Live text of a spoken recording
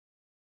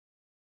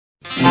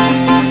For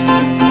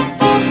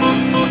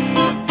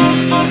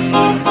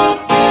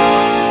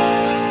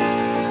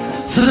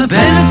the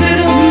benefit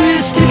of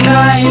Mr.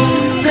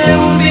 Kite, there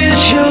will be a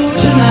show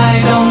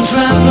tonight on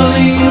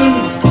trampoline.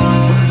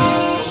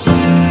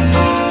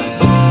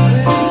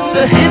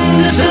 The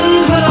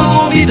Hendersons will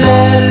all be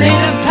there.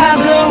 Later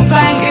Pablo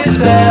Bank is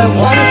fair.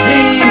 What a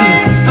scene!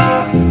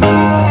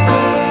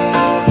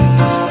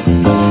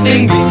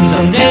 There've been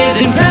some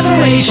days in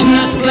preparation.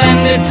 A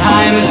splendid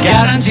time is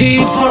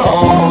guaranteed for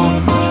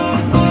all.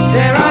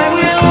 There I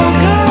will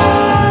go.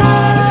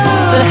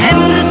 The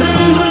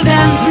Hendersons will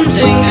dance and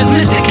sing as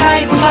Mr.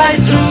 Kite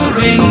flies through the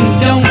ring.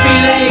 Don't be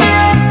late.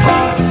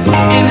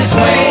 In this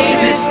way,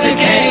 Mr.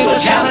 K will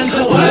challenge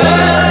the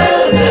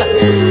world.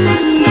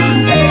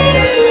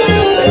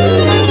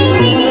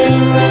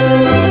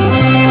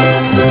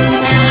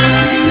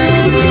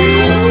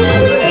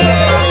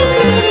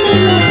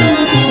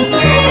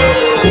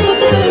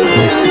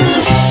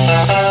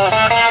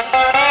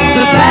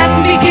 The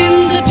band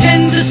begins at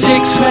 10 to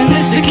 6 when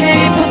Mr.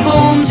 K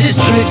performs his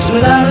tricks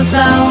without a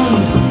sound.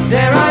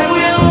 There I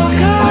will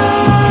go.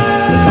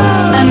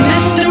 And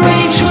Mr.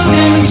 H will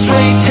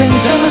demonstrate 10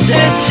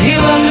 somersets he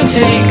will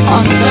undertake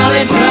on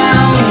solid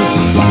ground.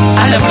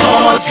 And of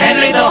course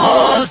Henry the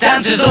Horse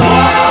dances the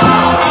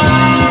waltz.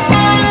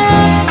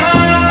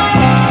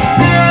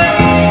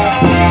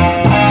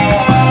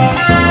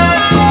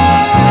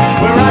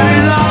 We're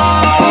running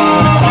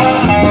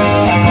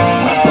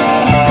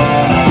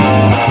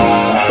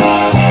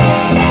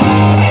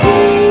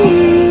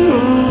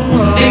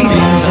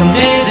some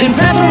days in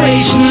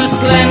preparation, a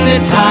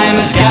splendid time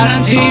is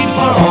guaranteed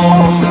for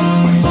all.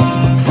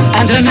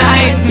 And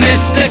tonight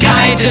Mr.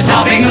 Kite is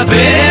topping the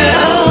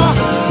bill.